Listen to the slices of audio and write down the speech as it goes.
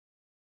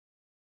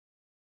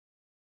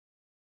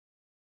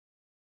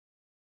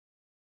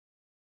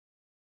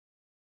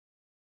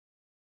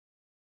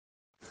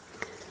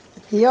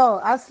Yo,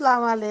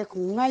 assalamu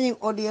alaikum. Ngani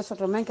audio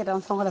soto men ketan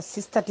fongola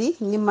sistati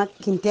nyima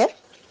kinte.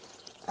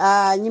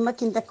 Nyima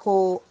kinte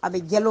ko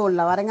abe jelol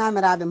la wara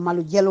ngamera abe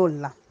malu jelol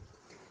la.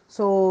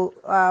 So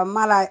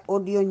mala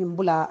audio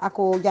nyimbula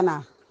ako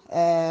jana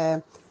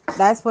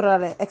diaspora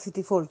le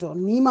exiti folto.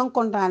 Ni man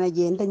kontane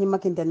je nte nyima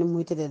kinte ni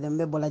muitede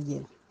dembe bola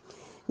je.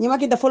 Nyima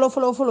kinte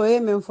follow e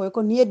men fo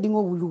ko ni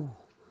dingo wulu.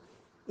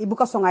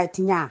 Ibuka songa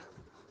tinya.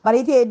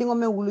 Bari ite dingo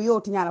men wulu yo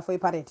tinya la fo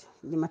parete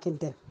nyima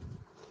kinte.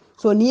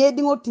 So ni e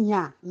dingo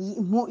tinya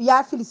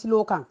ya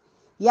filisilo kan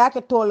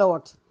yake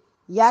tolawot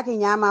yake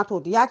nyama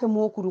tot yake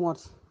mokuru ngot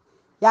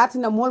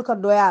yatina molka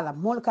doyala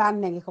molka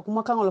nenge ko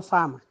kuma kan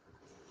fama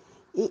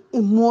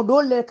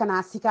modole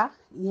kana sika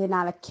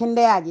yena la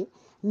kende yaji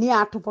ni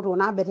atupoto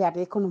na beti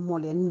ate kono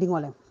mole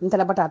ndingole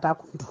ntala batata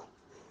kunto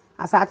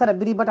asa tara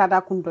biri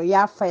batata kunto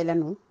ya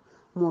faylanu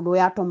modo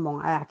ya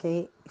tombon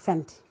ayake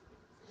fenti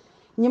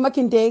nyima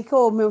kinte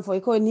ko men fo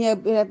ko ni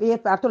e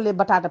atole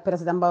batata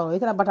president bawo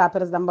itara batata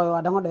president bawo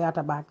adango do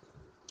yata bak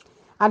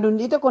andun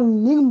ite ko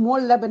ni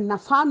mol labe na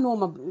fa no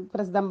ma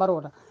president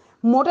barota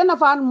mota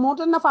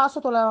na fa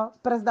soto la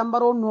president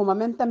baro no ma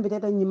men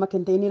tambite ta nyima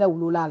kinte ni la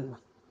wululal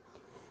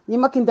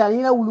nyima kinte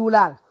ni la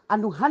wululal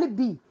andu hani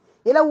bi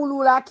ila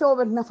wulula ke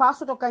obe na fa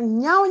soto kan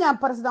nyaaw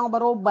president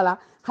baro bala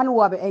han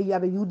wabe ay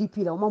yabe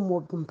UDP la ma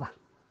mo bumpa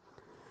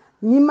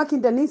nyima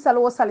kinte ni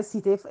salo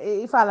salicite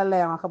ifala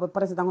la ka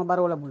president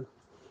baro la bul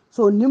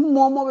so nim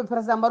momo be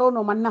president baro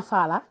no man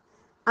nafala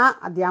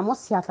adiamo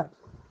siatal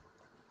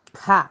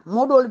ha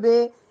modol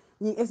be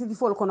ni esiti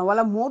fol kono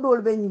wala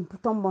modol be ni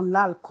tombon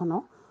lal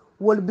kono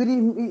wol biri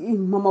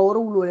mama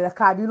woro wulo la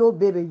kabilo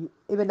bebe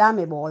ebe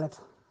dame bolet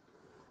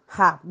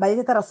ha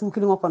bayete tara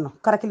sukili ngokono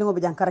karakili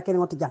ngobe jang karakili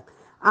ngoti jang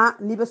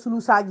ni be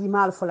sulu saji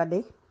mal fola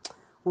de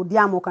o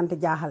diamo kante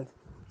jahal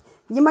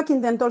nyima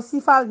kinden tol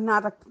sifal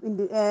nata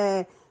indi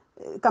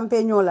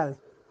campagnolal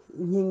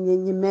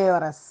ni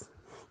mayoras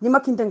nyima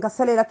kinden ka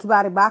sele la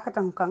kibari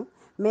bakatan kan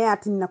me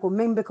atinna ko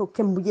membe ko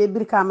kembuje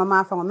birka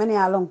mama fango men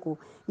ya lonko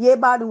ye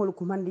baadungol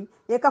ko mandi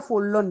ye ka fo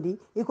londi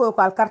iko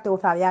ko al carte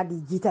otal ya di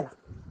jitela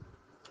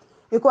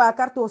iko al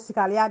carte o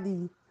sikal ya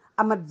di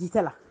amad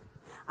jitela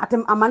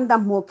atem amanda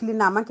mo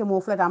klina manke mo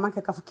fleta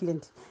manke ka fa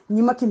client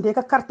nyima kinde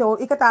ka carte o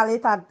ikata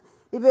leta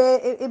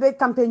ibe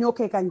campagne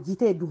ke kan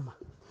jite duma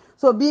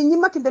so bi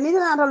nyima kinde ni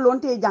na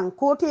lonte jang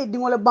ko te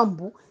dingole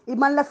bambu i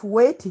man la fu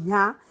weti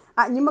nya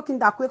nyima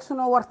kinda ko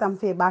eksono wartam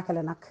fe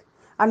bakale nak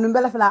anu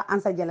mbela fala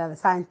ansa jelala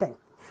sainte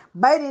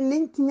bayri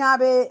nin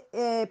tiñabe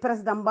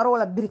president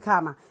barola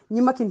birkama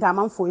nyima kinta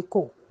man foy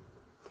ko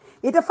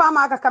ite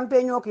fama ka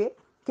campagne ke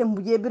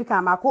kembuje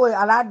birkama ko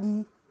ala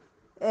di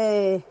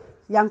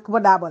yankuba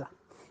dabola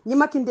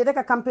nyima kinte de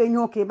ka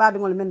campagne ke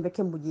badingol men be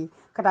kembuje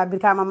kata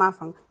birkama ma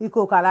fan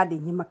iko ko ala di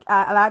nyima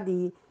ala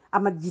di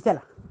amad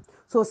jitela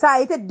so sa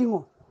ite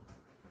dingo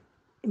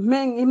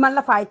men iman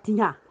la fay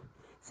tiña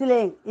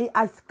silen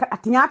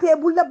tiña te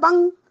bulle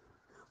bang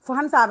fo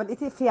han sabe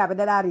ite fiabe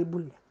dalari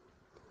bulle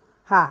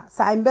ha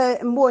sa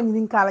imbe mbo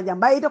nyin kala jam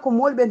bayita ko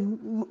molbe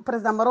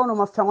president barono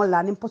ma fengol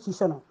la nim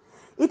positiono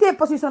ite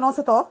positiono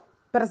soto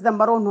president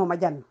barono ma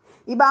jan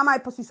iba ma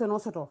positiono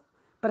soto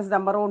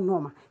president barono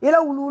ma ila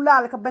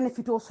wulula ka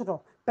benefito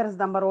soto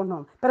president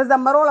barono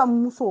la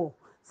muso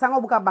sango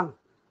buka bang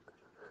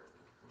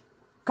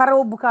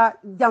karo buka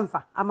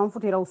jamfa amam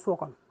futira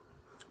usokon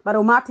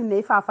baro matin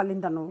ne fa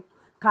falindano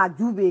ka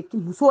jube ki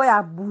muso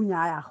ya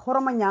bunya ya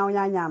horoma nyaaw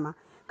nyama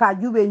ka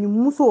jube ni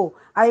muso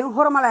ay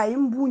horoma la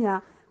yim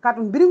bunya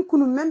katum birin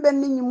kunu membe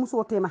nit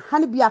muso tema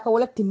hani biya ka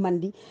wala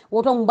timmandi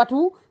woto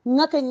mbatu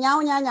ngake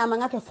nyaaw nyama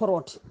ngake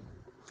foroti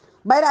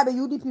bayra be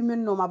UDP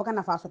men no ma baka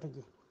na fa soto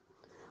je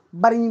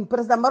bari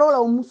president barola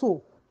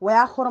muso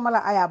waya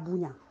hormala aya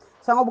bunya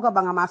sango buka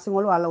banga ma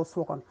singolo wala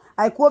usokon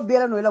ay ko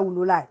bela no la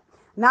wululay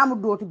namu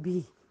doti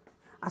bi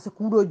asa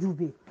kudo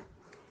jube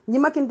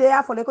nyima kinde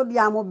ya fole ko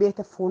diamo be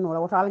te fono la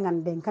woto al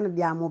ngande kan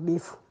diamo be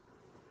fu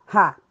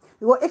ha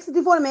wo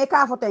exiti fol me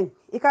ka foten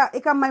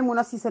ika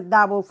maymuna sise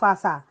dabo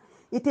fasa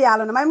ite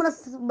yalo na maymuna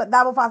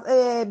dabo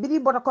fasa biri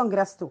bota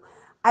congress to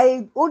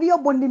ay audio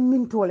bondi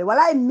mintole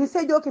wala ay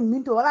message o ke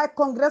minto wala ay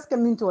congress ke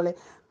mintole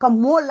kam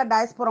mol la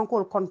diaspora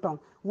kol konton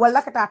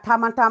wala kata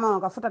tamantama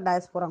ka futa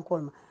diaspora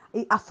kol ma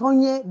a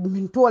fonye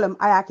mintole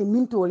aya ke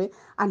mintole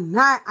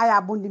anna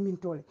aya bondi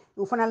mintole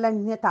o fana la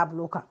ne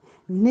tableau ka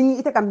ning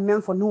ite kam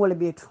men fo nu wala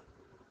betu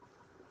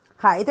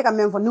ha ite kam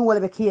men fo nu wala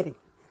be kiri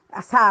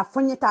asa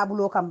fonye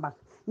tableau kam ba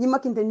ni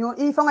makinte nyo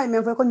i fanga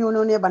men fo ko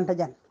nyono ne banta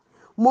jan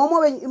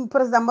momo be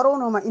president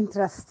barono ma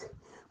interest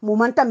mo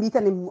man tambita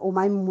ni o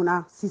may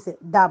muna sise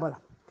dabola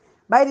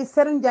bayri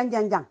serun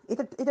jang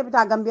ite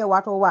bita gambia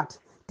wato wat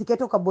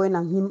tiketo ka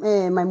boyna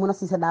may muna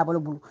sise dabola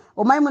bulu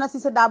o may muna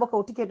sise dabo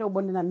ko tiketo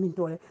bondina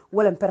mintole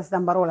wala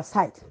president barola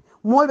site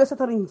molbe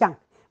sotorin jang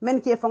men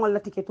ke fangol la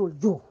tiketol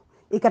jo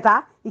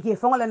ikata ike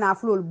fangol na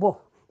flol bo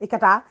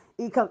ikata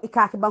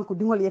ikaki banku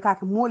dingol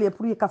ikaki mole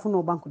pour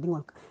ikafuno banku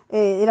dingol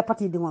ila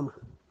pati dingoma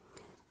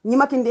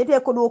nyima kinde te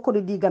ko do ko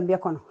di gambia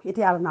kono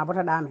ite yalla na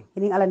bota dame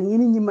ini ala ni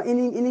ini nyima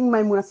ini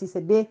may muna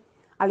sise be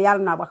al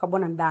yalla na baka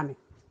bonan dame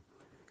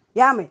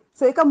yame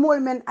so ika mol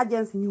men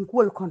agents nyin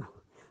kol kono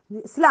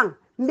slang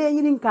mbe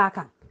nyin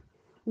kakan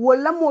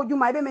wala mo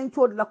juma be men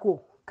chod la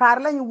ko kar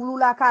la ñu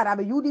wulula kara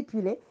be UDP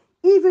le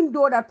even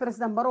though that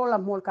president barola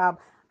mol ka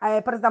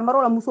president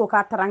barola muso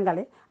ka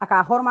tarangale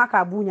aka horma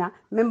ka bunya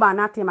memba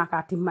na tema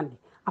ka timmande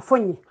a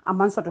fonyi a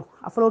mansoto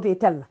a flote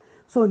tella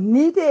so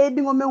nite e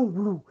dingo men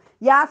wulu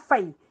ya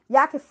fay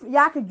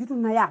yake jutu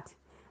na yati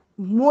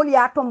mol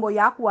ya tombo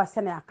ya kuwa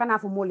sene kana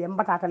fu mol ya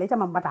mbata tale ta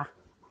mbata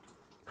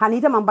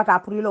hanita man bata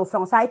pour lo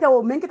feng sa ite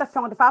o men kita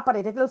feng de fa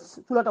pare te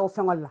sulota o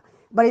fengol la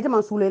bari ite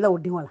man sule la o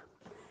dingola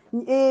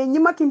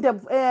ñima kinte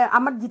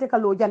amad jite ka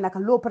lo janna ka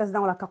lo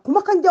president wala ka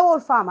kuma kan jawol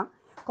fama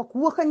ka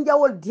kuwa kan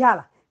jawol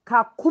diala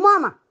ka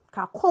kumama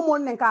ka komo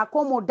nen ka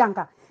komo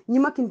danka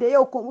ñima kinte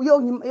yo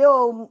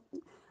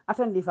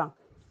atondi fam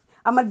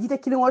amad jite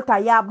kilingol ta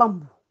ya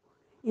bambu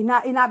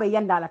ina be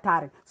yanda la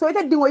tare so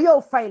ite dingo yo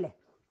fayle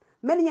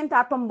men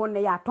ñenta tombon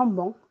ne ya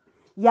tombon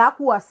ya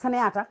kuwa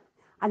saneata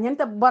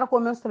anyanta barko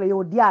men solo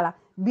yo diala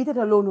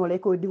bitata lo no le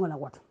ko dingola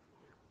wat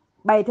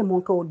bayete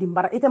mon ko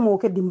dimbara ite mo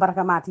ke dimbara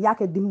kamati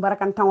yake dimbara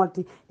kan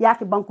tawalti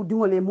yake banku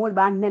dingole mol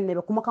ba nenne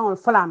be kuma kan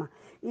falama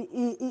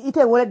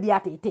ite wala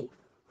diate ite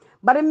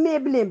bare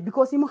meblem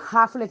because imu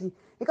hafleti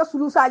e ka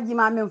sulu saji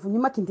ma men fu ni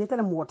makinte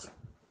tele moti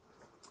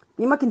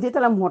ni makinte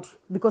tele moti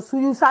because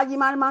sulu saji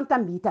ma man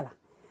tambi tala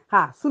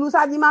ha sulu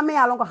saji ma me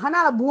yalon ko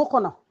hanala bu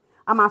kono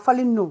ama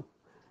falin no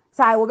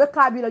sai wo be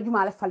kabila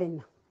jumala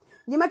falin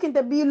ñima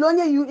kinte bi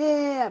loñe yu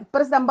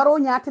president baro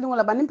ñaati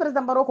wala banim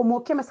president baro ko mo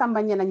keme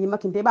samba ñena ñima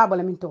kinte ba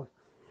bala min ton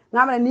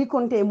ngamala ni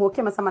konte mo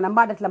keme samba na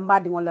mbadat la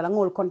mbadi wala la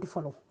ngol konti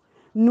folo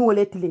ni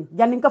wala tilin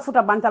janni ka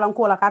futa bantalan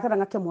ko la ka tara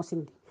nga kemo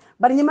sindi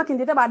bari ñima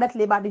kinte ta ba dat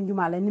le ba di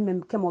jumala ni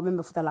mem kemo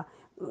mem futa la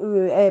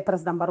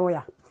president baro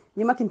ya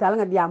ñima kinte la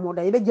nga diya mo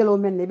da be jelo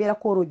men ne be la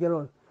koro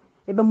jelol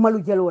e be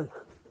malu jelol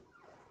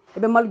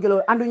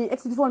andu ñi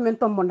exifon men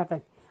tombo ndata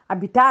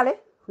abitale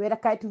weda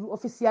kaytu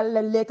official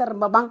le letter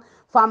babang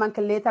faman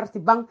ke letter ti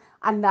bang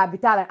anda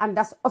bitala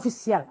andas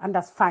official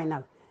andas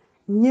final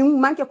nyim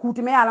manke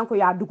kutume yalan ko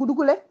ya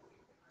dugule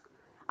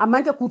a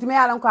manke kutume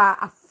yalan ko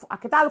a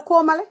ketal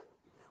ko male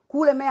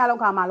kule me yalan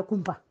ko amal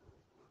kumpa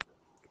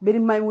beri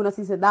maymuna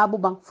sise dabu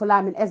bang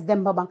fulamin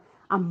sdem babang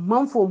am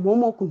man fo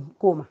momo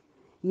koma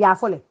ya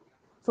fole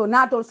so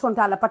nato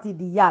sonta la pati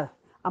di yal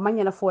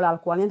amanya na folal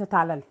ko nenta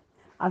talale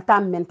al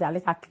tam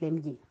mental ka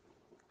claim ji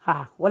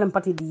ha wala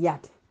pati di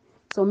yat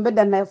so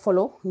mbedda na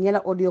follow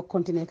ñela audio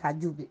continue ka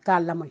jubi ka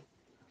lamoy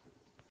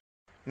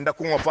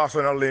ndakungo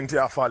personal lenti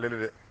a falele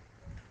de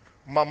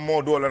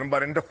mammo dolan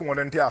bare ndakungo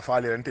lenti a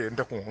falele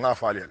ndakungo nga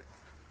falele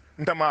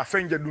ntama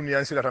fenje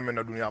duniya silata men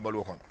na duniya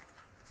balu kon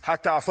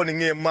hatta fani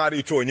nge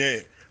mari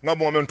tonye nga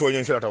mo men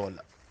tonye silata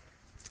wala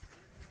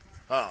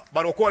ha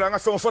baro ko la nga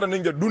so fara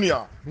ninge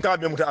duniya nka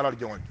be muta alal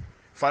jongon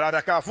fala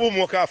da kafu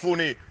mo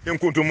kafuni in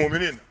kuntum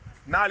mu'minin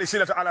nali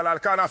silata alal al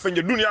kana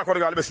fenje duniya ko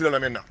gal be silala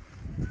menna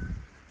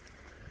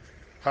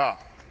ha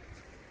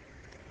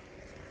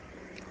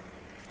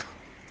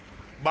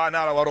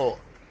bana la waro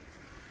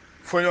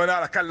fonyo na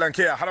la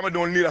kallanke harama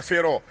don ni la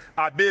fero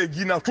abe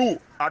gina tu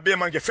abe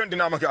manke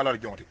fendina manke alal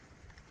jonti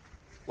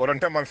woron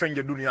tan man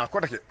fenje duniya ko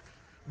take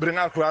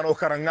biringa qur'ano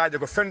karangaaje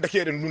ko fende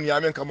keren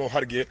duniya men kamo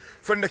harge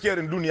fende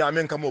keren duniya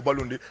men kamo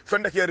balundi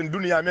fende keren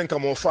duniya men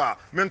kamo fa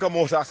men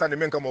kamo sa sande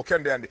men kamo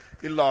kende andi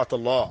illa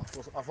Allah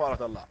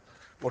afarat Allah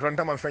woron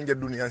tan man fenje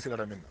duniya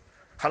silata men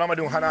halama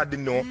dum hana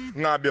dinno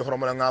ngabe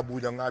horoma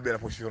ngabuja ngabe la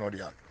position odi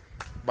yal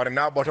bar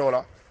na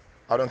botola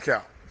I don't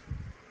care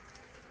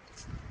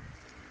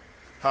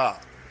ha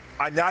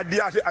anya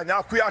diate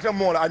anya kuyata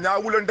mola anya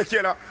wulante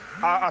kela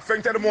a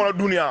fentere mola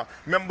dunia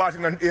membati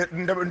nan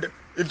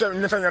ita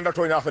nyata nyanda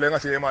to nya fele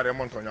ngati mare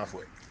mon to nya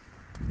fo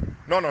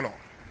non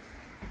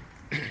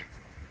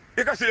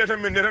ika silete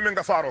min ne men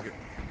ga faro ke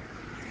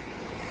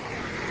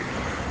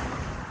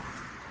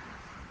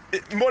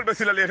mol be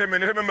sila lete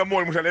men be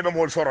mol mutale be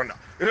mol sorona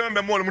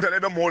be mol mutale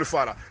be mol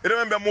fara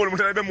be mol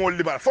mutale be mol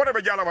libara fode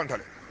be jala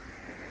mantale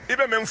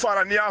ibe men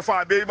fara ni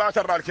afa be ba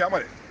taral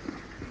kiyamale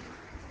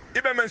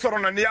ibe men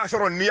sorona ni ya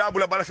soron ni ya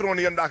bula bala soron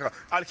yanda ka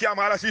al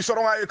kiyama ala si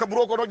soron ay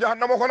kaburo ko do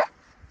jahannamo ko na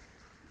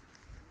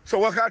so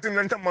wakati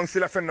nan tan man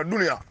sila fenna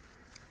dunya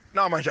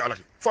na ma sha Allah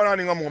fara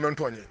ni ngam men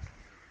tonye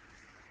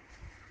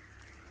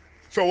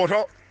so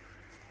woto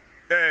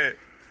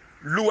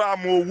luwa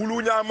mo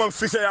wulunya man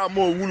fiseya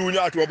mo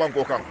wulunya to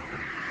banko kan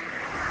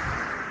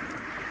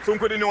sun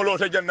ko dini wolo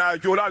ta janna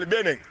jolal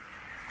benen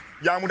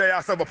ya mu da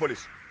ya saba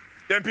police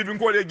NPP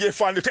ko de je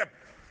fandi tep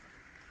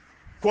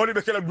ko ni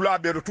be kala dula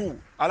be tu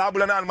ala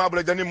bula nan ma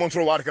bula janni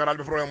monstro war karal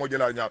be problème mo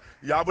jela nya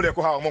ya bule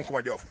ko ha mon ko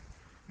ma jof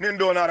nin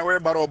do na way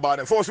baro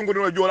bane fo sun ko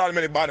dino jolal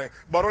men bane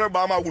baro le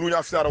ba ma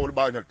wulunya fisara wol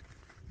bañal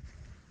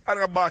an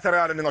nga ba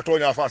tara ala nga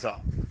tonya fasa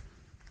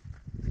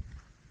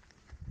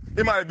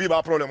ima bi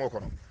ba problème ko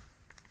no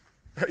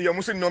ya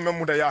musin no men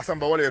muta ya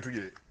samba wala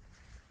yetuje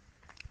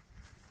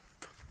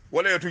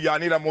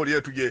ni la modi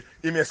yetuje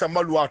ime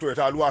samba luwa to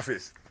eta luwa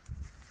face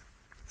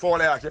fo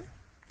wala yake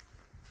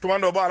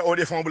tumando bala o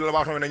defon bula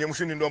ba to men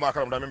musin ndo ma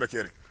karam da men be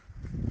kere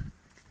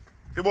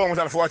ibo mo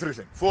tal fo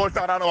atrisen fo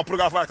tarana ma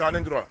proga fa ta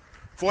nen dro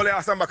fole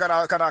asamba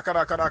kara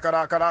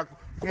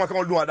kuma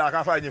kan duwa da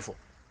ka fa nyifo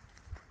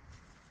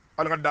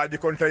alga daji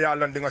konta ya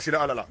landi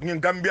ngasila alala ngin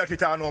gambia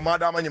titano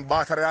madama nyim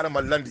batara yala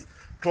mallandi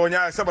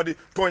tonya sabadi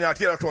tonya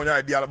tira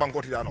tonya diala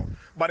banko titano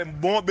bare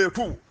bon be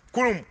tu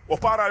kunum o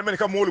para men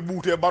ka mol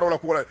buute barola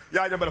ko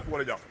ya jambala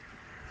ko jam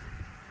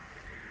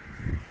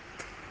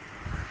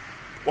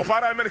o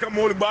para men ka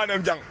mol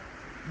banem jang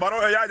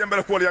baro ya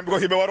jambala ko jam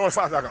because be waro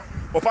fa saka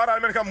o para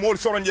men ka mol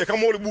soronje ka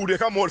mol buute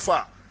ka mol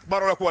fa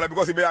barola ko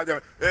because be ya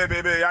jam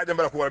be ya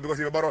jambala ko because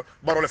be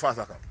baro le fa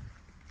saka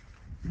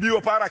bi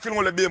o para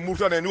kilmo le be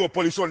murtane ni o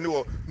police ni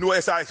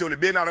o SAS le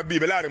be na bi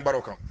be la rin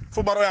baro kan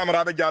fu baro ya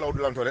mara be jalo o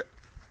dulantole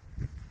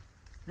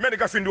men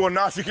ka findi won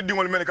nafiki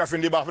dingol men ka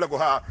findi ba fle ko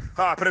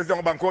ha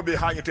president banko be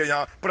ha nyite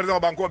nya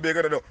president banko be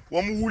gade do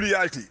wo mu wuli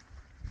yalti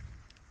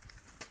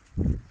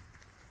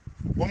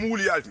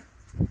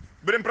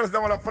beren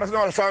president wala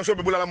françois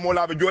be bulala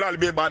mola be jolal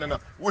be banana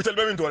wutel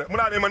be min tole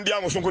muna ne man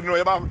diamo sonko no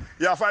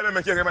ya faybe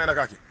men keke mayna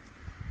kaki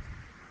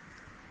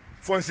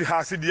fonsi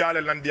ha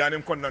sidiyale lan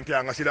dianim kon nan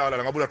tianga sila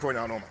wala ngabula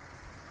tonya no ma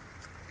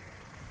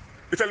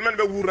itel men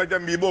be wurra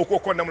jambi bo ko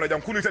kon namula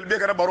jam kunu tel be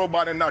gada baro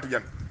banen nati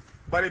jan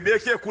bari be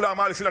ke kula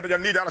mal sila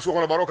tan ni dara so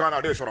ko baro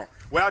kana de soron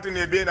wayati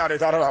ne be na de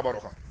tara la baro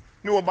kan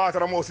ni wo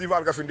batara mo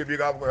sival ga findi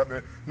biga ko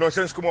no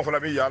sense ko mo fala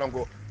mi yalan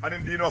ko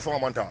anin dino fa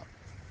manta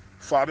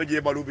fa be je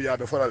balu bi ya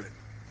be forale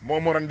mo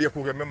morandi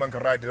ko ke memman ka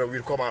raidi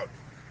wir ko ma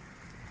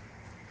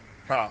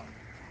ha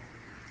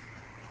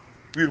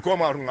wir ko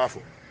ma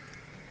ngafo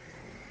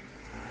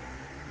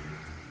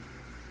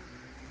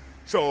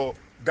so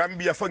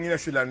gambia fangina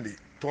silandi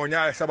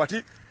tonya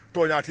sabati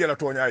tonya tiela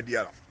tonya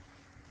diala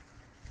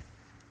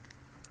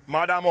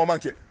madame o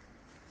manke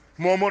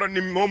mo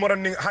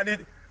morani hani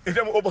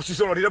itam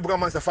opposition o buga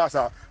man sa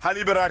fasa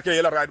hani berar ke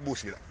yela raid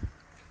busila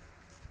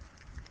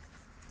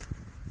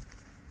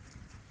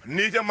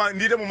ni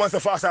dem man sa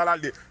fasa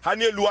lalde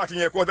hani luwati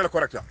nge ko dal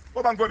correcta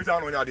o banko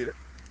bitano nyaadi de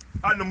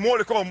an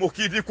mol ko mo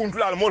kidi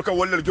kuntulal mol ka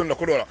wolle jonna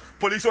ko dola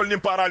police ol nim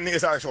paral ni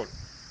esa sol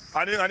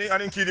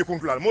ani kidi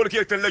kuntulal mol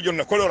ke telle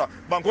jonna ko dola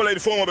banko lay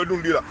fomo be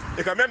dundila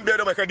e ka même be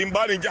do ka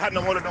dimbali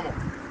jahannam wala damo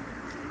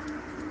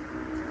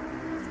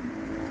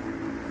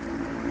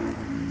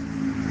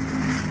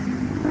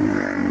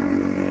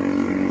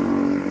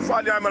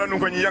fali amana nun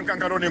ko nyi yankan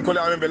karo ni ko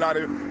la ambe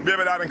laare be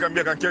laare kan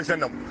be kan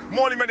kensennam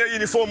mol men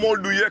yini fo mol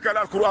du ye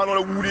kala alquran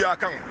wala wuriya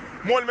kan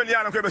mol men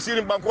yana ko be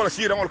sirim banko wala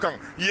sira mol kan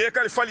ye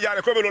kal fali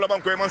yaale ko be lola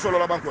banko e man solo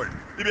la banko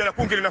ibe la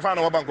kunkili na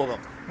fana wa banko kan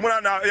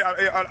muna na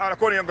ala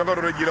ko ni yankan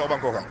karo do jira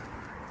banko kan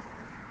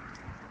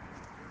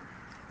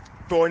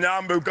to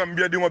nyambe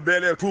gambia di mo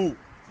bele tu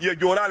ye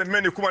jolale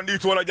men kuma ndi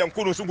to la jam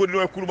kunu sungo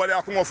do kulu bale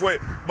akuma foe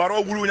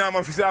baro wulu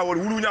nyama fisa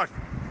wala wulu nyaati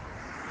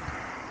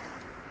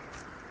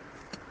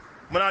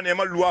mana ne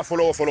mal luwa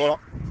folo la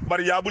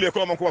bari ya bule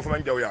ko man ko fa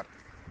man jawyar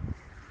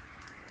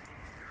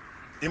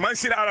iman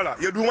sira alala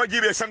ye duma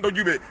jibe sando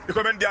jube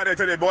ko men diare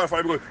tele bo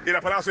fa ko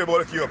ila place bo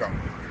la kiyoka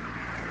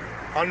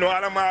anno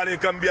ala male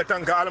gambia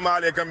tanka ala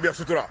male gambia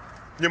sutura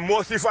ni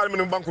mo si fal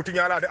min banku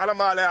tinyala de ala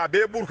male a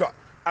be burka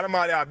ala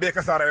male a be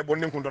kasara e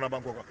bonnin kun dona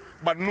banko ka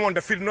bad non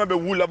de fitno be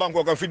wula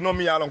banko ka fitno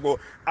mi yalan ko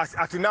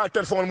atina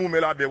telephone mu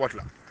mela be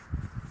watla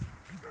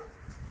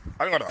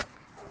ala ngada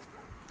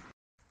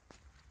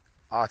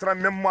atran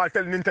même mal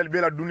tel nin tel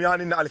bela dunya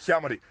ni al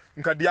kiyamari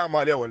nka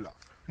diama le wala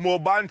mo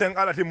banten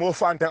alati mo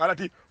fanten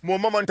alati mo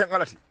mamanten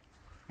alati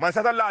man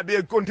satalla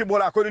be konti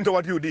bola ko into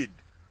what you did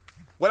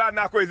wala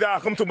na ko idha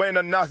khamtu bayna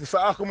an-nas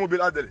fa akhmu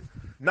bil adl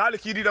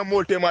naliki dida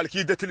molte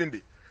maliki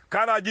detilindi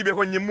kana jibe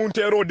ko nyimmun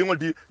tero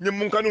dingolti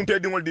nyimmun kanun te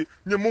dingolti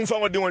nyimmun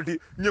fango dingolti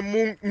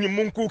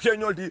nyimmun ku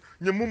kenyolti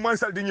nyimmun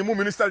mansal di nyimmun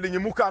ministal di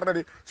nyimmun karna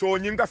di so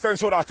nyinga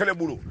fensora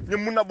telebulu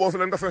nyimmun na boso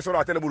nga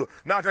fensora telebulu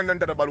na tan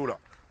da balula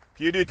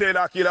kidi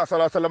tela kila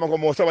sallallahu alaihi wasallam ko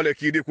mo sabale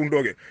kidi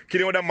kundoge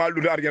kidi wada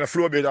maldu arjana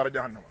flobe dar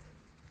jahannama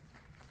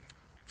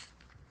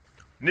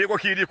ni ko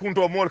kidi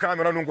kunto mol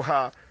kamera nun ko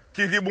ha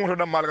kidi bunto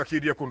dam malga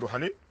kidi kunto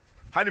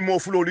hani mo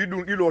fulo li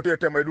dun ilote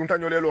temay dun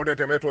tanyole lote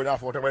temay to nya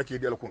fo temay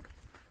kidi el kunto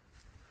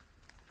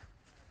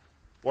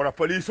wala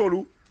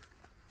polisolu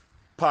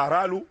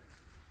paralu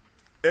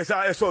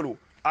esa esolu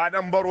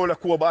adam baro la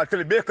ko ba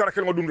tele be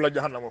karakel mo dun la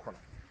jahannama kono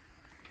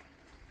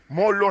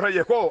mo lota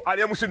ye ko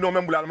ali musidno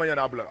membul al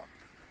manyana abla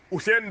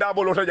Usen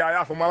dabo lota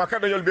jaya fo mama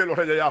kada yol be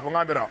lota jaya fo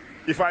ngandira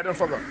ifa don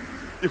foga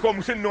iko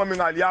musin no mi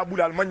ngal ya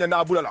bulal manya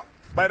na bulala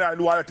bayra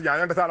luwa ti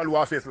jaya ndata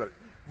luwa fesal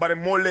bare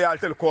molle yal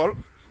tel kol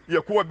ye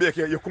ko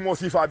beke ye ko mo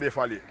sifa be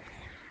fali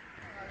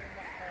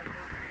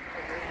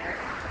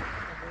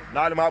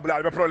nal ma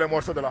bulal be problème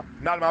o sodala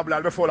nal ma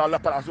bulal be fola la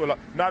place wala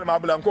nal ma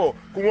bulal ko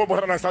mo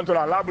botana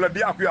santola la bula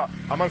di akuya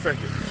aman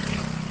fenke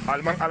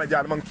alman ala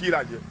jaar man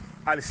kilaje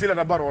al sila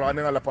na barola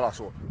ne la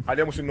place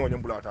ale musin no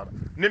nyum bulata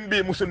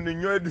nimbi musin ni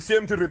nyoy di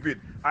same to repeat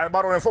ay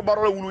barola fo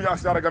barola wulu nya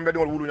sara gambia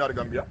wala wulu nya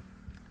gambia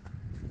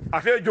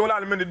afe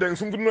jolal men den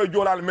sungu no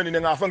jolal men ne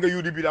nga fa nga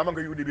yudi bi da ma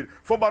nga yudi bi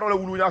fo barola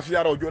wulu nya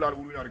sara jolal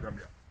wulu nya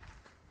gambia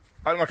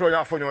al nga to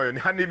nya fo nyoy ni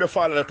hanni be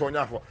faala to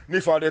nya fo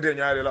ni fa de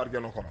nyaare la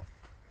argeno kono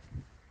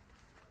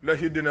la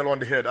hidine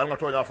londe head al nga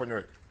to nya fo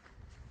nyoy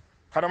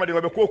hadama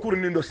dinga be ko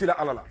kurni ndo sila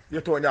alala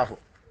yeto nyafo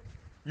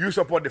you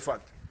support the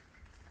fact.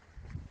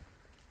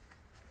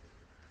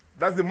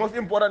 That's the most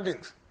important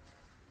thing.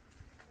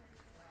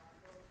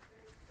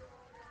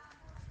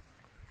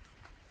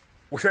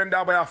 Usen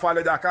daba ya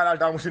fale ja kala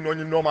ta musin no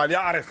normal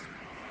ya arrest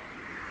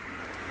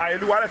ay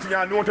lu wala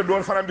tinya no to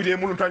don faram bi de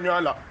mulu tan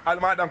ala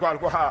alma dan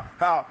ko ha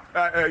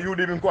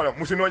yudi bin ko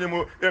musin no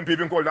mu MP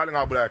bin ko dal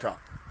nga bulata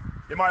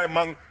ima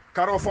man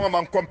karo fo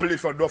man complete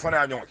fo do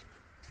fana nyon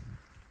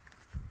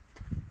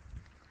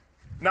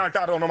na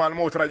ta do normal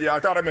mo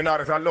traji ta me na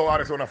arrest allo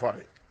arrest ona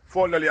fare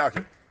fo le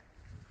yake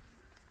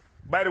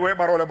by the way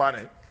barole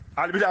bane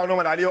al bida no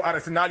mal aliyo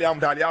arrest nali am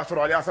dali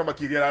asro ali asamba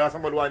ki ala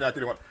asamba luwanya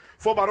ti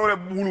fo barole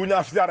bulu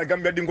nya fiara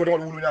gambe dingo to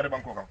wulu nya de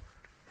banko kam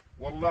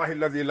wallahi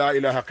alladhi la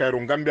ilaha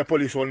khairun gambe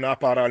police wol na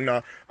paral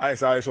na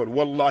aysa sol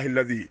wallahi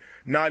alladhi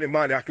nali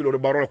mali hakilo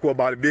barole ko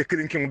bal be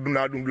krinking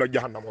duna dum la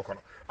jahannam ko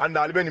no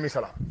anda ali ben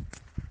misala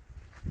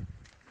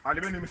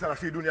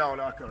fi dunya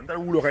wala akhirah ndal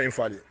wulo kay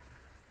infali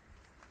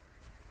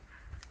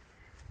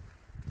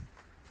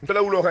ndal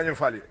wulo kay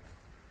infali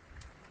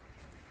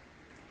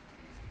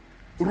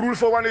rule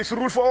for one is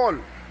rule for all.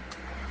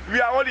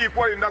 We are all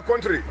equal in the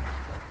country.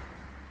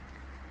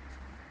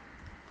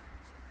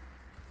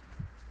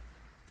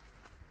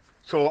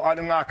 So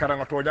alanga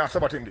karanga toja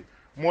sabatindi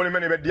moni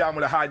meni be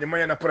diamula haaji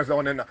mayena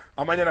president nena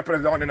amanyana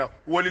president nena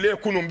wolile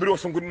kunum biro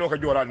sunguno ka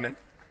jolal nen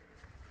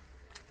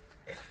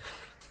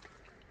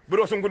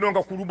biro sunguno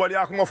ka kurubali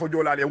ak ngofo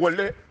jolale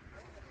wolle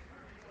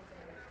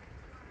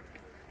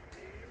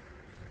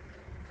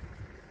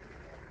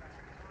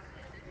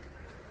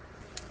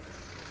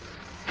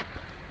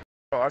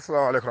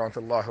assalamu alaykum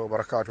warahmatullahi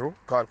wabarakatuh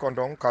kal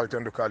kondon kal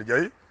tendu kal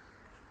jey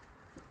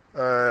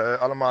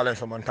alma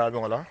so man tabi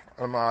wala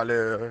alma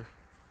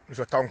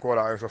so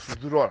tankola so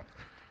suduro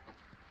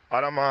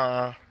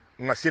alama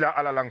ngasila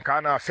ala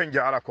lankana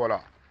fenja ala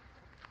kola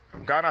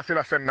gana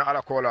sila fenna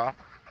ala kola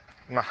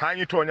nga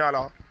hanyi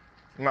tonyala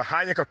nga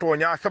hanyi ka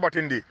tonya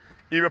sabatindi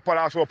ibe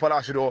palaso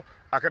do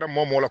akada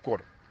momo la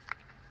kodo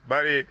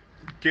bari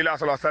kila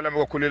sallallahu alaihi wasallam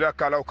ko kulila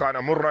kala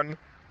kana murran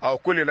aw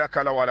kulila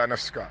kala wala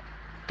nafsika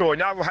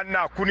tonya wa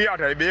hanna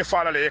kuniyata be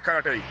fala le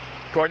kanatay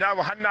tonya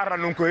wa hanna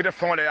ranun ko ide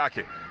fonle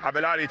yake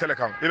abelali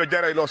telekan ibe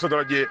jare lo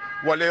sodolaje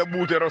wala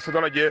buute ro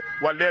sodolaje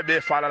wala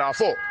be fala la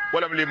fo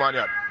wala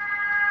limaniyat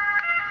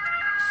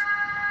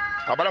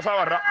abala fa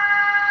warra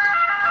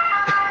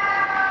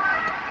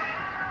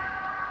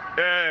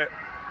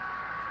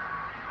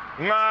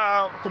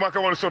nga kuma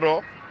kawol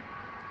sodo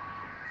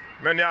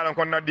men yalan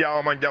kon na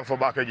diawa man jam fo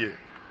bakaje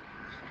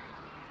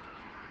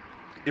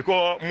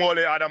iko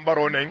mole adam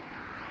baro nen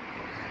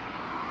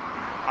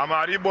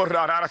amari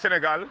borda rara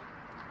Senegal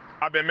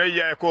abe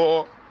meye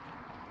ko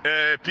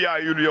pia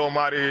yulio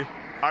mari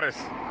ares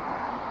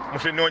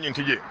musi noni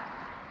tije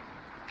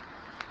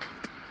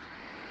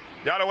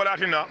yalla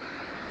walatina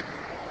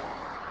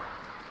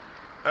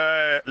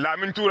la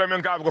min toura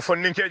men ka ko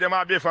fonni ke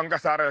jama be fanga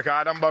sare ka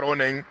adam baro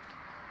nen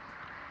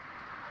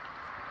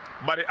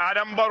bari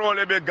adam baro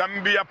le be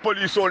Gambia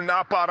polisol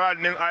na paral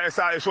nen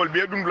ASA sol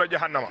be dum la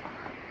jahannama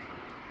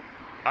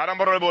adam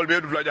baro le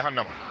be dum la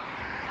jahannama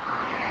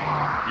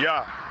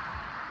ya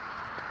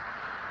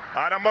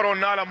adam baro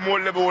nala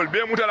molle bol be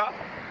mutala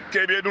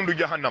ke be dum du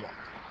jahannama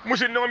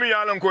musin no mi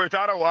yalan ko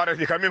tara ware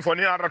fi kamin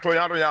foni arato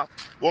yaro ya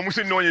wo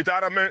musin no ni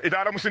tara men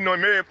itara musin no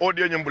me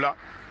odie nyambula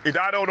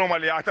itara no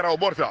mali ya tara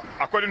borta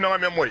akoli no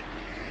me moy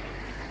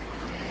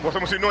wo so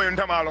musin no en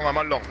tamalo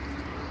ngamalong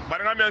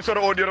bari ngamen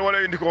soro odie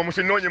wala indi ko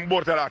musin no nyim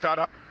borta la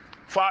tara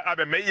fa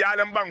abe me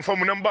yalan bang fo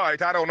munam ba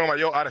itara no ma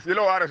yo ares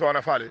lo ares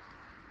wana fale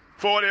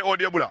fo le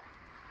odie bula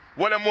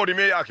wala modi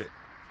me yake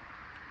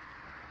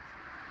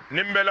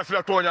nimbe la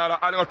fila tonya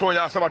ala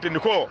tonya sabatindi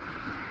ko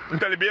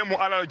ntali be mu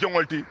ala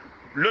jongolti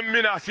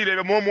lummina sile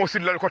be momo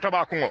silal ko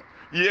tabakungo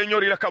ye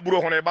nyori la kaburo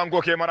hono e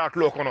bango ke marat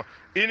lo kono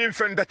inin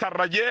fende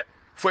tarraje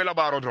fo la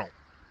baro dron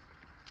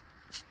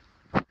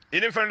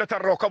inin fende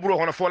tarro kaburo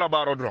hono fo la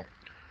baro dron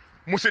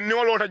musin ni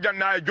wolo ta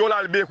janna e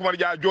jolal be ko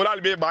marja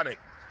jolal be bane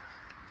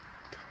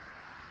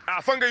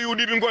a fanga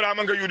yudi bi ngora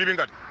manga yudi bi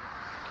ngati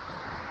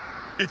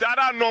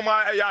itara no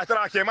ma ya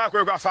tara ke ma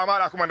ko ga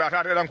famara kuma da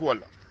ta dan ko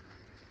walla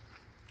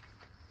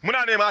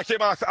muna ne ma ke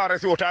ma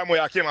arrêté o tamo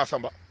ya ke ma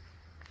samba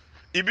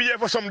ibiye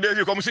fo som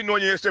devi comme si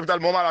noni hospital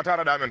mo mala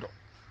tara da mento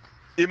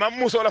imam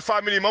muso la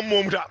family imam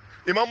mo muta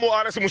imam mo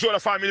arrêté muso la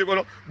family ko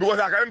no dugo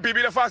sa ka NPP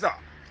la fasa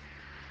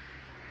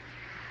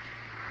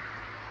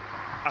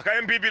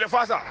aka NPP la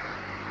fasa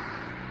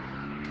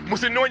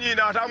musi noni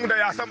na ta muta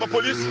ya samba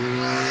police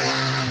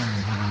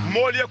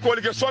mo liye ko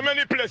ke so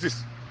many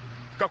places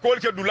ka ko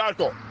ke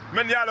dulalto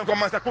men yalla ko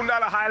masa kunda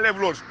la high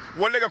levels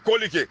wolle ga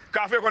kolike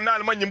ka fe ko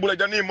nal man nyimbula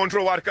jani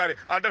montro war kare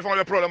al defon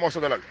le problème o so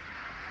dalal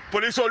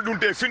police ol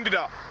dunte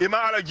findida ima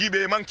ala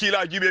jibe man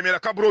kila jibe me la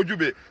kabro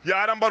jube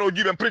ya arambaro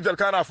jibe pridel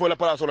kana fo la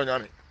place lo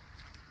nyame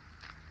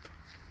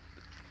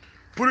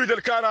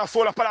pridel kana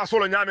fo la place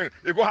lo nyame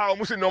e ko ha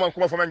musin no man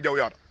kuma fo men jaw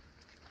yara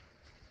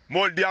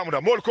mol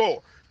diamuda mol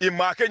ko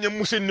imma kenye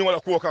musin ni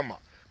wala ko kama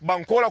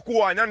banko la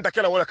ko nyanda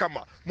kala wala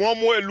kama mo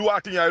mo e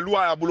luati nya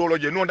luwa ya bulolo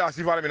je no nda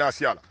sifala mina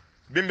siala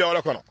bimbe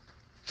wala kono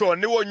so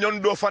ni wo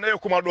nyondo fana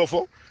kuma do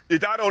fo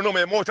itaro no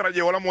me motara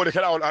je wala mo de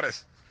kala wal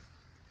ares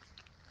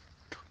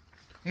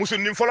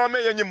musun nim folo me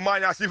yenyim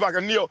manya sifa ka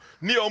niyo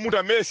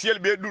muta me siel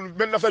be dul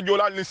ben lafta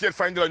jolal ni siel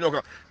fayndira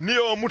nyoka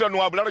niyo muta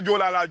no abla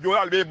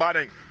jolal be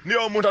baden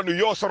niyo muta du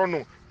yo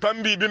sorono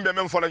tambi bimbe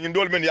men fola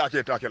nyindol men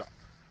yake takela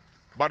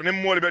bar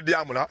nim mol be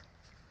diamula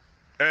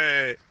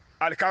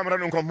al camera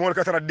non ko mol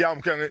katara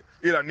diam ken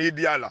ila ni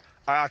diala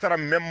a tara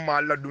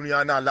memma la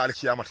dunya na la al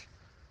kiyamati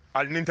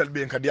al nintal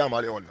be ka diam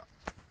ale wala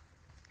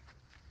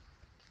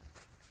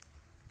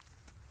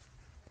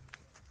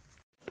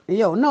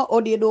yo no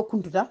odi do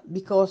kuntuta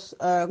because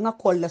nga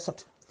call le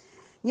sot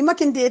ni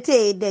makinte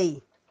te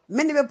dey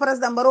men be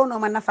president barono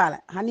man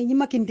nafala hani ni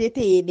makinte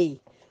te dey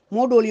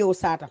modol yo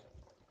sata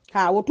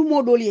ha wotu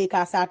modol ye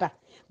ka sata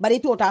bari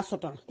to ta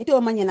soton ite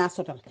o manyana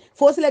soton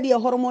fo sila di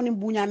hormone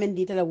bunya men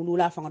di tala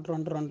wulula fa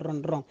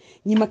dron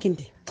ni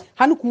makinte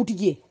hanu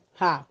kutije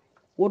ha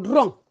wo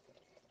dron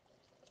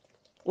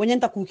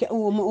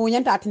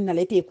wonyanta atinna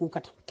le te ku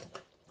kata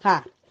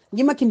ha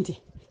ni makinte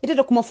ite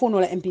to kuma fono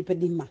la NPP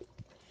dimma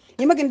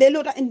ni makinte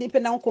lota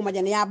independent ko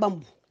majana ya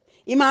bambu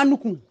ima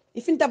nukun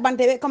ifinta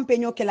bante be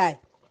campaign kelay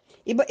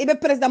ibe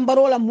president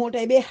barola mota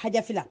ibe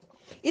haja fila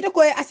ite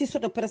ko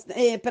assistant president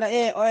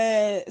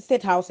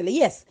state house le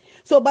yes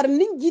so bar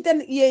nin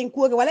jitan ye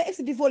ko wala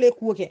executive le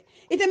ko ke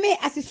ite me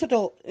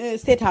assistant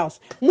state house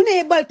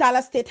mune bal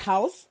tala state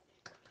house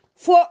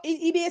fo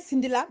ibe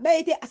sindila ba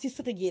ite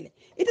assistant jele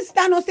ite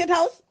stano state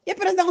house ye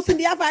president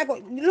sindi ya fa ko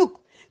look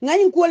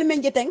ngani ko le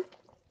men jeteng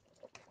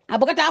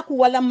abagata ku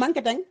wala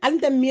manketen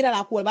alta mira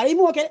la ko bari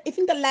mo ke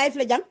ifinta life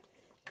le jang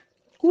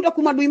kuda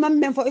kuma du imam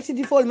men fo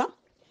executive folma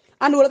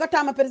and wala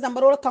katama president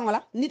baro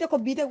kangola nite ko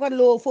bite ko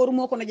lo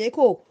forum ko na jey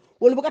ko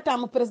wala bu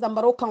katama president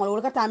baro kangola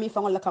wala katami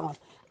fangol la kangola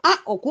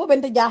o ko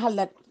bente jahal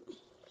la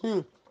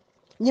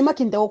ni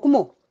makinte o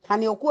kumo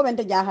hani o ko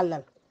bente jahal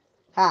la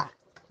ha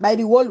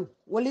baydi wolu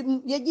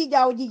wali ye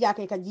jijaaw jija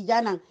kay ka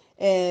jija nan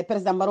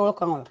president baro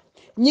kangola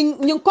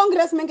ñing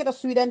congress men ke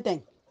Sweden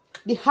ten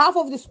the half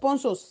of the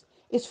sponsors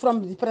is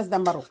from the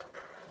president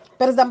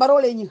baro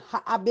le ñi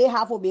abe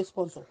half of the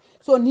sponsor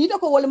so nite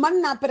ko wala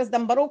man na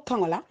president baro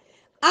kangola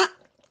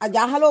a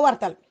jahalo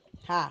wartal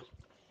ha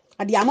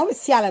adiamo be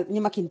siala ni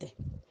makinte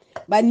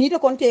ba ni to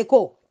konte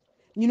ko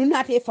ñunu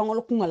naate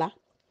fangol kungola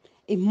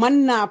e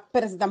manna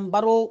president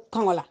baro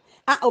kangola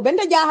o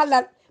benta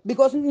jahal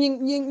because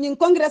ñing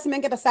congress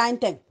men keta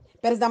sainten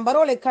president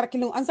baro le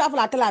karkilu an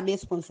safla tala be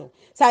sponsor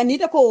sa ni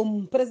to ko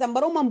president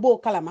baro mambo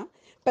kalama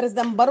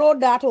president baro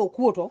dato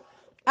kuoto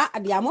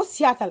adiamo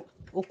siatal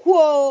o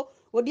kuo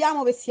o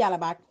diamo be siala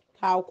ba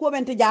ha o ko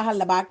benta jahal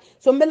la ba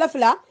so mbela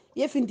fla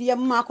ye finti yam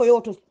mako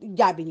yoto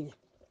jabi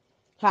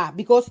ha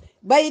because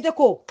bayite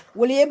ko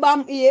wala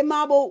ye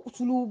mabo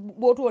sulu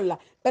boto wala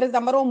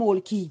president baro mo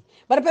wol ki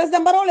bar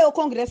president baro le o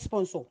congress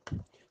sponsor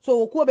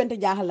so ko bente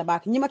jahal la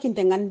bak nyima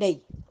kinte ngandey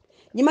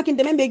nyima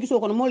kinte membe giso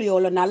ko mo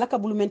yolo na la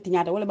kabulu menti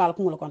nyata wala bal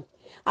ko ngol kon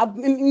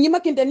nyima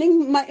kinte ni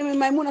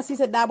maymuna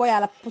sise dabo ya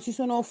la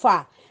position o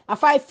fa a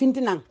fa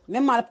fintinan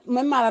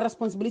même la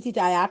responsibility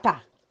ta ata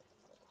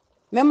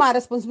même ma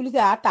responsibility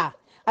ata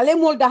ale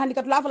mol da handi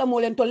kat la fala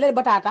molen tolle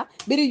batata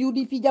biri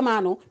UDP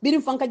jamano biri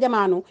fanka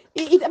jamano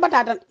ite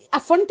batata a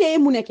fonte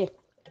muneke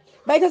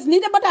baytas ni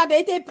de batata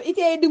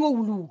ite dingo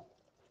wulu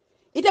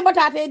ite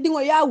batata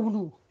dingo ya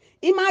wulu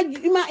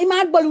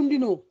ima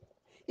balundino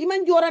ima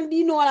joran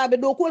dino wala be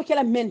do ko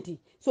kala menti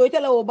so ite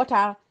lawo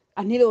bata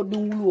anile o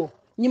dum wulu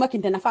nyima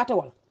kinte na fata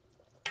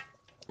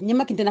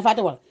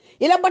wal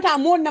ila bata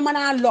mon na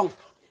mana long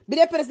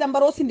bire president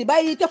baro sindi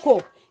bayi ite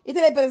ko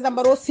itele president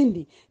baro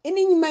sindi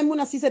ini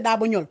maymuna sise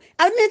dabo nyol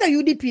almeta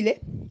UDP le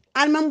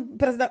alman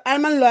president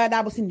alman lawyer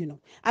dabo sindi no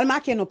alma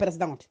keno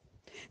president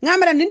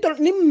ngamara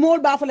nim mol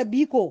ba fala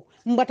biko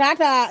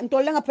mbatata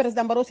ntolle nga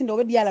president baro sindi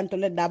obe diala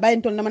ntolle da bay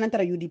ntolle na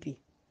manantara UDP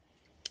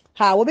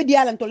ha obe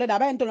diala ntolle da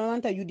bay ntolle na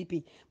manantara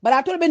UDP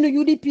bara tol benu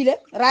UDP le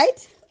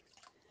right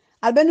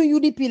albenu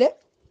UDP le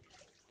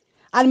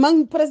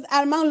alman president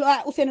alman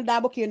Ousainou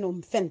Dabo keno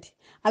fenti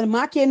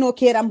alma keno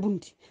keram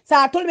bunti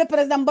sa tolbe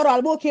president baro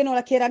albo keno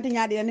la kerante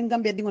nyaade ni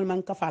ngambe dingol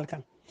man ka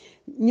falkan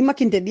ni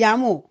makinte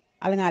diamo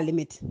al nga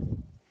limit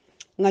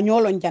nga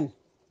nyolon jan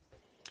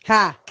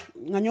ha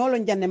nga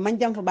nyolon jan ne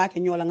manjam fa baake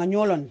nyola nga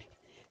nyolon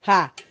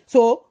ha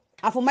so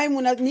afu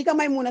maymuna ni ka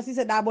maymuna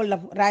sise Dabo la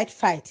right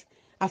fight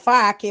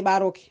afa ke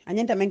baroke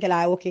anyenta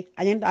menkela oke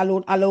anyenta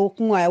alo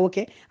kunwa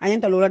oke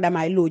anyenta lola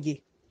dama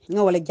loje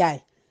nga wala jaay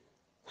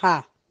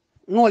ha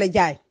ngole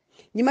jaay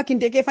ni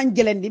makinte ke fan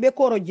jelendi be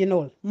koro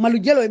jinol malu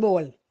jelo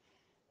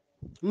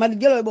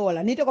be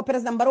wala ni to ko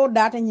president baro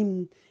data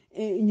nyim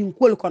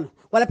kol kono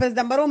wala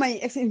president baro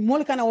may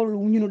mol kana wol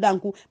nyunu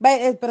danku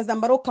bay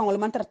president baro kan wala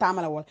man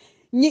tamala wol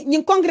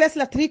ni congress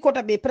la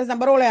tricota be president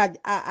baro la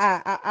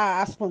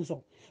a sponsor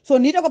so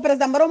ni to ko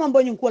president baro man bo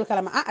nyum kol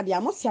kala ma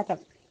adiamo siatal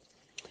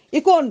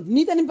ikon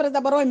ni tan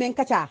president baro men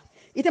kacha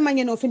ite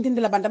mangeno fintinde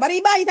la banda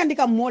bari ba itandi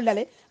kam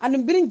mollale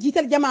andum birin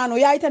jital jamano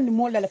ya itandi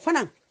mollale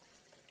fanan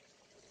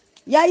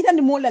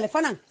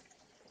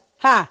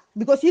ha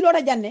because he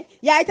lora janne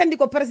ya itandi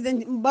ko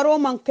president baro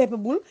man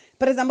capable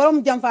president baro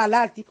mu jamfa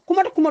lalti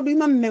kuma to kuma du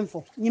imam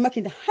memfo ni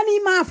makinda hani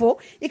mafo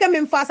ika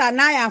memfa sa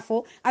na ya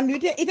fo and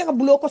ite ka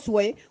bulo ko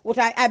suwe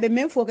wota abe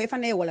memfo ko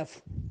ifane wolaf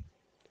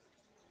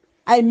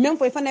ay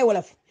memfo ifane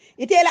wolaf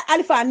ite la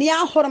alfa ni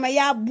ya horma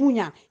ya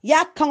bunya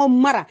ya kango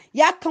mara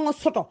ya kango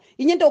soto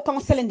inyente o kango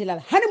selendi la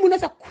hani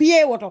munasa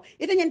kuye woto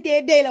ite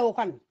nyente de la o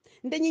kan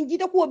nde nyin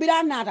jita ko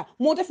bila nata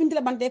mota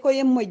fintila bante ko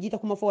yem moy jita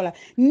kuma fola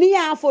ni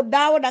ya fo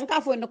dawo dan ka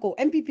fo ndako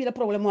MPP la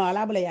problème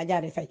wala bala ya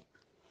jare fay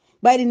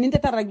bayri ninte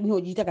tar no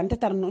jita kan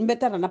tar no mbe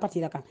tar na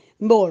patira kan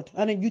mbolt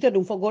ana juta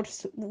dum fo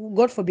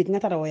god forbid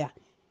ngata rawoya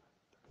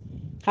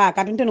ha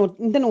ka nteno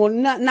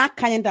na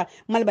kanyanta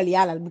malbal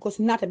yalal because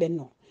nata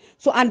benno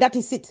so and that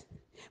is it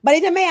bari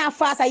ite me ya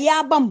fasa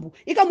ya bambu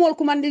ika mol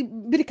kumandi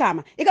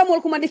birkama ika mol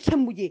kumandi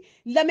kembuje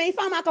la me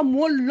fama aka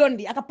mol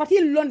londi aka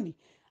pati londi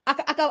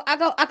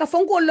aka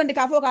fonko londi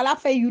ka fo ka la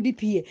fay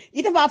UDP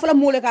ite fa fala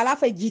mole ka la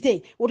fay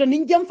jite woto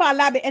nin jam fa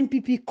labe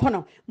NPP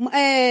kono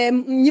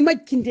nyima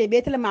kinte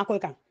betele makoy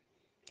kan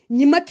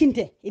nyima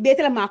kinte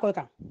betele makoy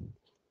kan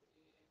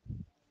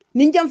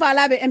nin jam fa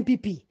labe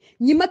MPP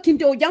nyima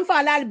kinte o jam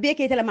fa labe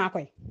beke tele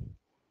makoy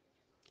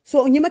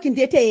so nyima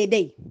kinte te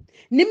dey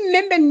nim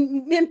membe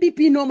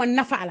MPP no man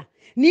nafala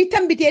ni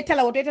tambite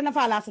tala woto ite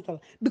nafala sotol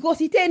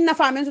because ite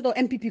nafa men soto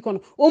MPP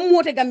kono o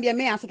mote Gambia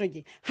me asoto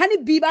je hani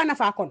biba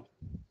nafa kono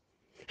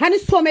hani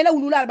somela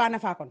wulula ba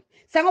nafa kono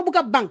sango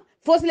buka bang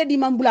fosle di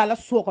mambula la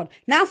sokon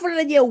na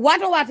fola je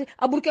wato wati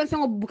aburken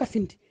sango buka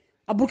finti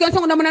aburken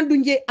sango dama nan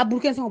dunje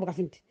aburken sango buka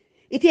finti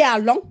ite ya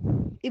long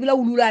ibla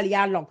wulula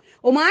ya long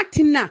o ma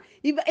tinna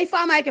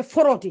ifa ma ke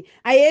foroti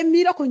aye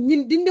mira ko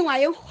nyin dindi wa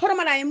ye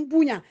hormala en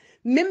bunya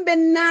membe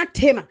na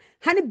tema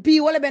hani bi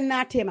wala ben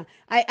na tema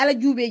ay ala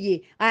jube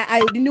je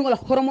ay dindi wala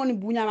hormone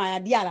bunya ma ya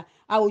diala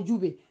awo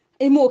jube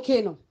imo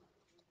keno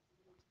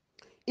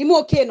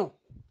mo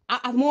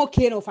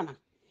keno fana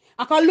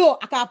aka lo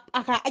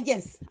aka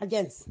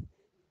agents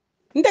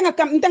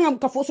ntenga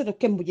ka foso to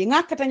kembuje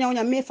ngakata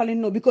nyawnya me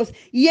falino because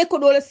ye ko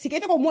dole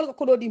sikete ko mol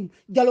ko do di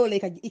jalole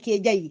ka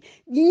ike jayi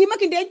nyima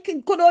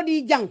kinde ko do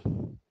di jang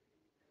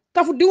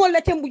kafu dingol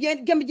la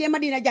kembuje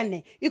madina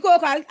janne iko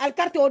ka al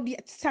carte o di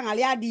sangal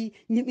ya di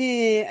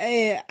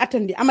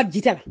atandi amad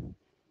jitala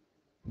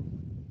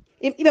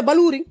ibe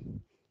baluri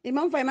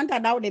imam fay man ta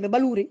dawde be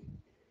baluri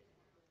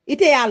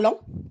ite ya long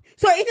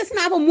so ite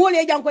sina ko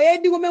mole janko ye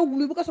dingo men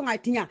wulu bu ko so ngai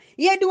tinya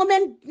ye dingo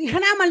men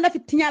hana man la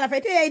fit tinya la fay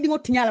te ye dingo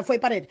tinya la foy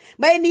paret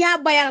bay ni ya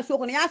bayal so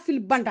ko ya fil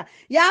banta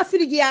ya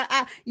fil gi ya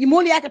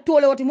mole ya ka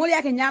tole woti mole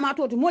ya ka nyama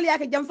toti mole ya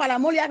ka jamfala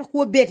mole ya ka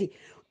ko beti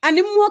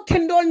ani mo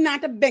kendol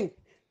nata beng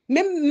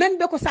men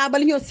be ko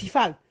sabal ñoo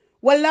sifal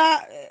wala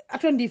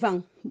atondi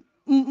fang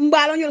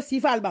mbalo ñoo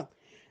sifal bang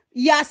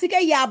ya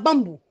sike ya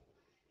bambu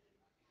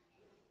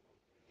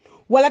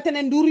wala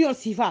tenen ndur ñoo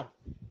sifal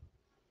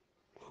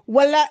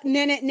wala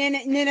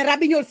nene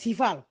rabiñol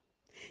sifal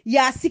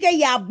ya sike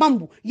ya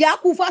bambu ya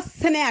kufa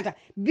senata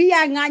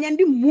biya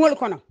nganyandi mol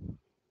kono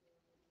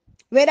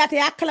wedata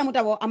ya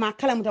kalamuta wo ama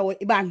kalamuta wo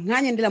iba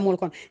nganyandi la mol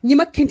kono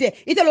nyima kinte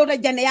italo ta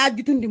jande ya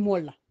jutundi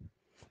mol la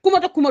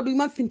kuma du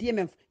man finti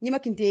yemem nyima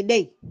kinte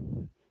dey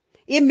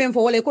yemem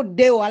fo wala ko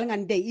dey wal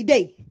ngan dey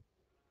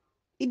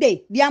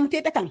idey biam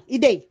tete kan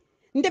idey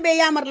ndebe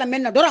yamar la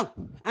menna doron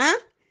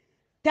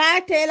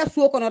ta tela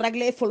so kono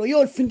ragle folo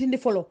yol fintindi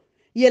folo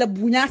yela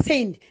bunya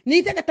sendi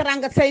ni te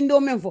taranga sendi o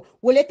menfo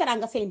wole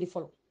taranga sendi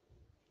folo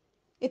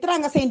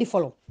taranga sendi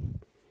folo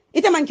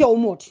ite manke o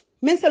moti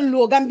men sel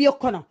lo Gambia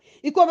kono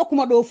iko ba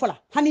kuma do fola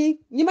hani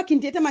nyima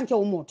kinte ite manke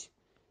o moti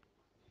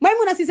may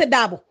muna sise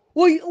dabo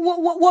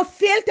wo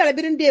fel tele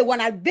birin de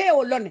wana be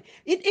o lonne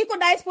iko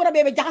diaspora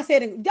be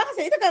jaxase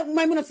ite ka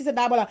may muna sise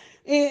dabo la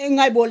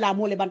ngay bo la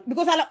mole ban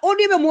because ala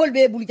odi be mol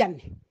be bul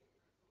janne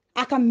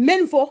aka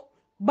menfo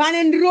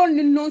banen rol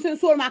ni non sen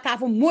sol ma ka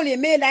fo mole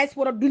me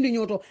diaspora dundi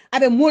nyoto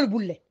abe mol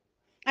bulle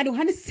adu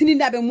hani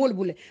sininda abe mol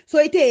bulle so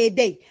ite e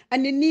dey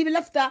ani ni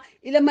lafta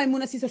ila may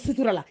muna sise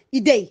suturala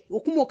idey o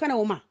kumo kana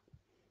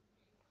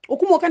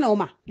o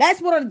ma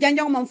diaspora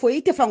janjang man fo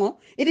ite fango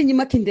ite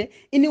nyima kinde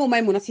ini o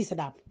may muna sise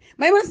dab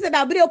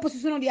bre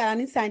opposition di ala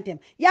ni santem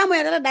ya mo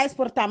ya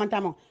diaspora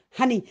tamantamo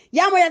hani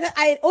ya mo ya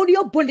ay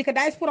audio bondi ka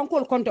diaspora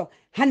ko konto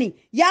hani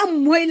ya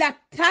moy la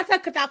tata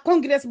kata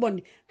congress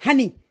bondi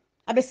hani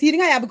abe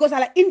siringa ya because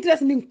ala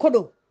interest nin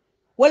kodo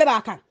wala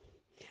ba kan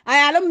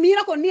aya lo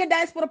mira ko ni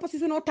diaspora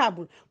position o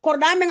table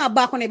korda me nga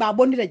ba ko ne ba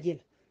bondi la jel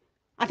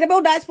ate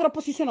be diaspora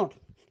position o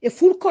e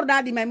full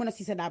korda di may mona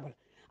sise dabal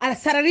ala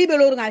salary be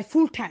lo nga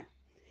full time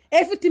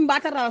e fitim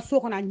batara so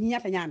ko na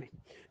nyata nyame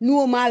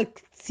no mal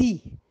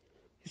si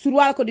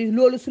surwal ko di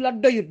lolu sula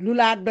doyut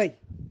lula doy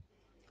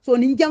so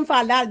ni jam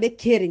fa dal be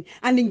caring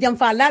and ni jam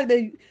fa dal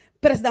be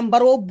president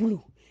baro bulu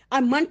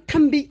an man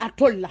tambi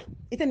atolla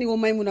itani wo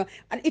maymuna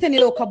itani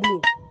lo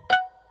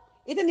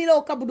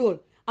kabudol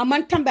an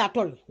man tambi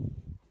atol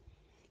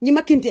ni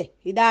makinte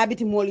ida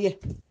biti molye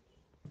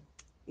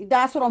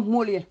ida soro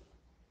molye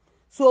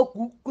so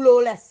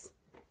clueless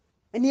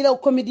ni lo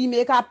comedy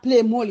me ka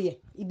play molye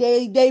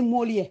ide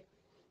molye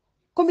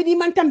comedy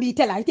man tambi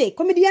tela ite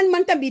comedian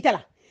man tambi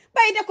tela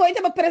bayde ko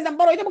ite ba president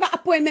baro ite ba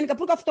appointment ka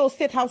pour ka fito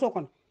state house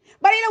okon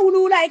bari la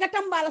wulula ika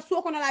tambala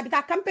so kono la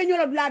bita campagne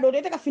la dula do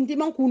ite ka finti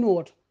man kuno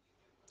wot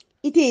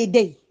ite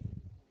dey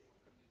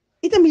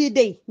ite mi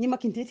dey ni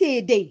makinte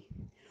ite dey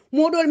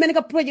modol men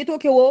ka projet to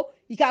ke wo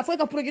ika fo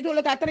ka projet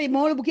to ka tari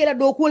mo bu kela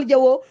do kol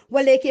jawo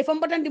wala ke fam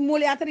batandi mo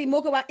le atari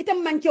mo ko ba ite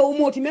manke o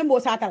moti membo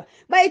satal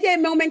ba ite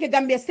men ke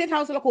Gambia state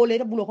house la ko le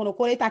bulo kono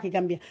ko le ta ke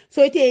Gambia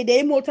so ite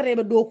dey mo tare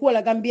be do ko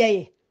la Gambia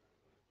ye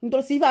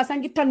ndo sifa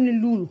sangi tan ni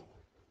lulu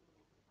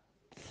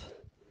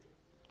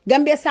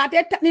Gambia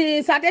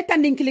sate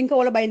tanding kilinka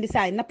wala bayndi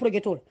say na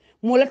projetol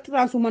mo la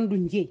transhuman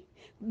dunje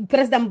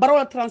president baro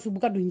la transhu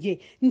buka dunje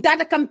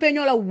ntata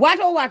campagne la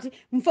wato wati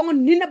mfongo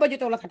nina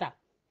budget la kata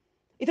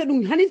ita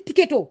dum hani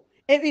tiketo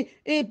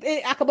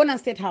akabona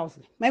state house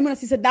may mona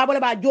sise dabole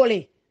ba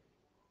jole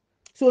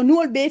so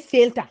nuol be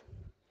felta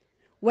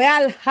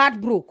wayal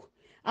heartbroke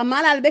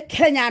amala be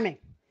kenyame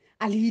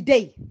ali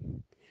dey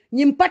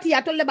nyim pati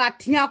ya tolle ba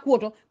tinya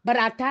koto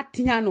barata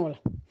tinya nola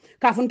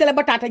ka funtele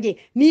batata je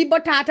ni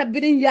batata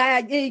birin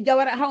ya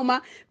jawara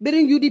hawma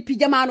birin UDP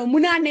jamano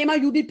muna nema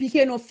UDP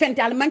keno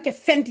fenti al manke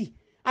fenti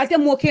alte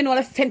mo keno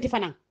la fenti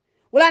fana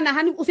wala na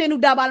hani Ousseynou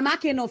Dabal ma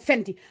keno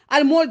fenti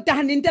al mol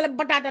tahni tele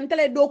batata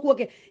tele do ko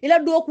ke ila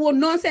do ko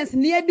nonsense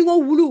ni e dingo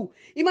wulu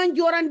iman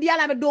joran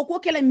diala be do ko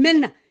kele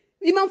menna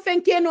iman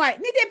fenkeno ay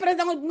ni de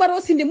president baro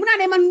sindi muna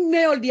ne man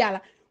meyol diala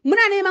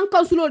muna ne man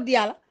councilor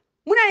diala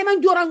muna ne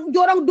man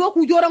joran do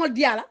ko joran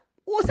diala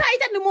o sa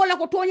ita ni mo la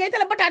ko tonya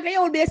tele batata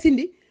yewol be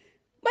sindi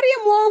bari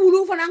mo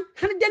wulu fana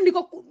han dendi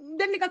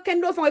ka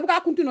kendo fanga bu ka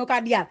kuntuno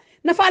ka dial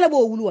na fala bo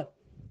wulu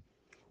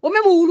o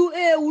memo wulu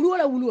wulu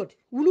la wulu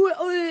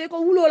ko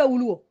wulu la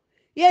wulu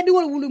ye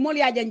dingol wulu mol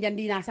ya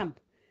janjandi na sam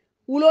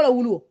wulu la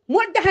wulu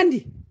mol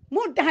dahandi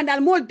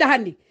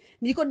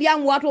ni ko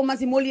diam wato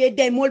masi mol ye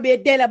de mol be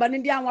de la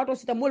ban diam wato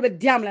sita mol be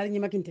diam la ni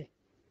makinte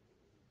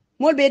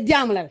mol be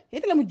diam la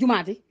etela mu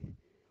jumati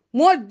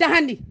mol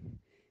dahandi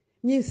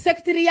ni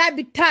secretariat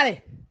bi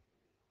tale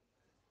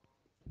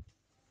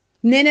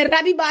nene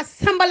rabi ba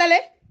sambalale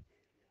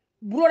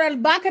burodal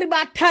bakari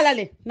ba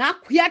talale na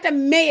kuyata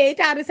meye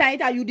ita risa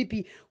ita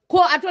UDP ko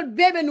atol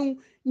bebe nu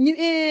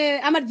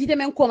amad jite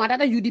men ko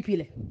mata UDP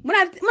le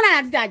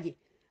muna titaji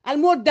al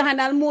mo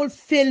dahanda al mo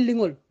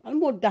fellingol al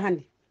mo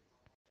dahandi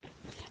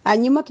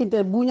anyima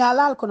kinte bunya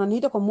lal kono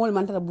ni to ko mol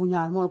man ta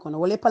bunya mol kono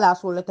wala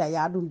place wala ta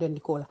ya dum dendi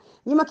ko la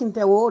nyima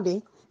kinte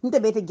wode nte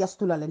bete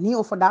gastula le ni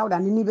o fo dawda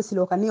ni be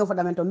silo ka ni o fo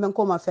damento men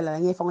ko ma fela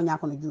ngi fa nya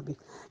kono jubi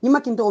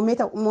nyima kinte o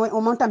meta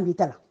o montam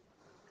bitala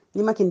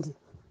ni makindi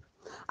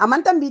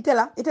amanta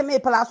mbitela ite me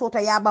place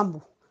ota ya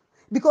bambu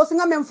because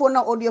nga men fona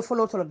audio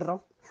follow to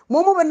dro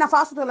momo be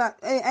nafasu to la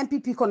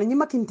NPP kono ni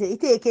makinte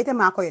ite kete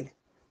makoyle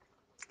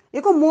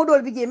iko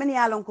modol bige men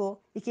yalon ko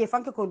ike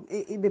fanke ko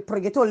be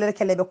projeto le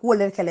kele be ko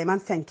le kele man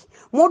fanki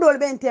modol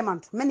be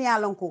entemant men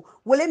yalon ko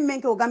wole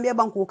men ko Gambia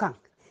banko kan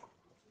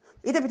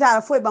ite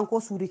bitara foi banko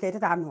suri kete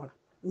ta nola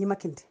ni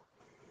makinte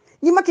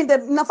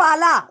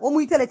nafala o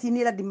mu iteleti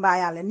ni la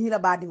dimbayale ni la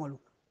badingolu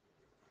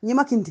ni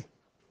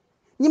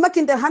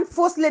makinte han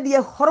fos le die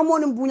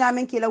hormone bunya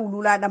men ke la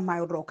wulula dam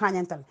mayo dro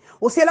kanyantal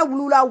o se la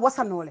wulula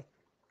wasanole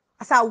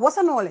asa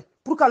wasanole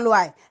pour ka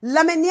loay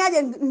lamen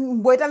niaje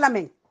boyta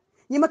lamen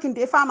nyima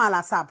kinte fama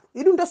la sab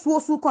idum ta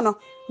suo su kono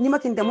nyima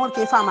kinte mol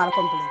ke fama la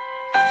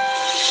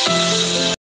complet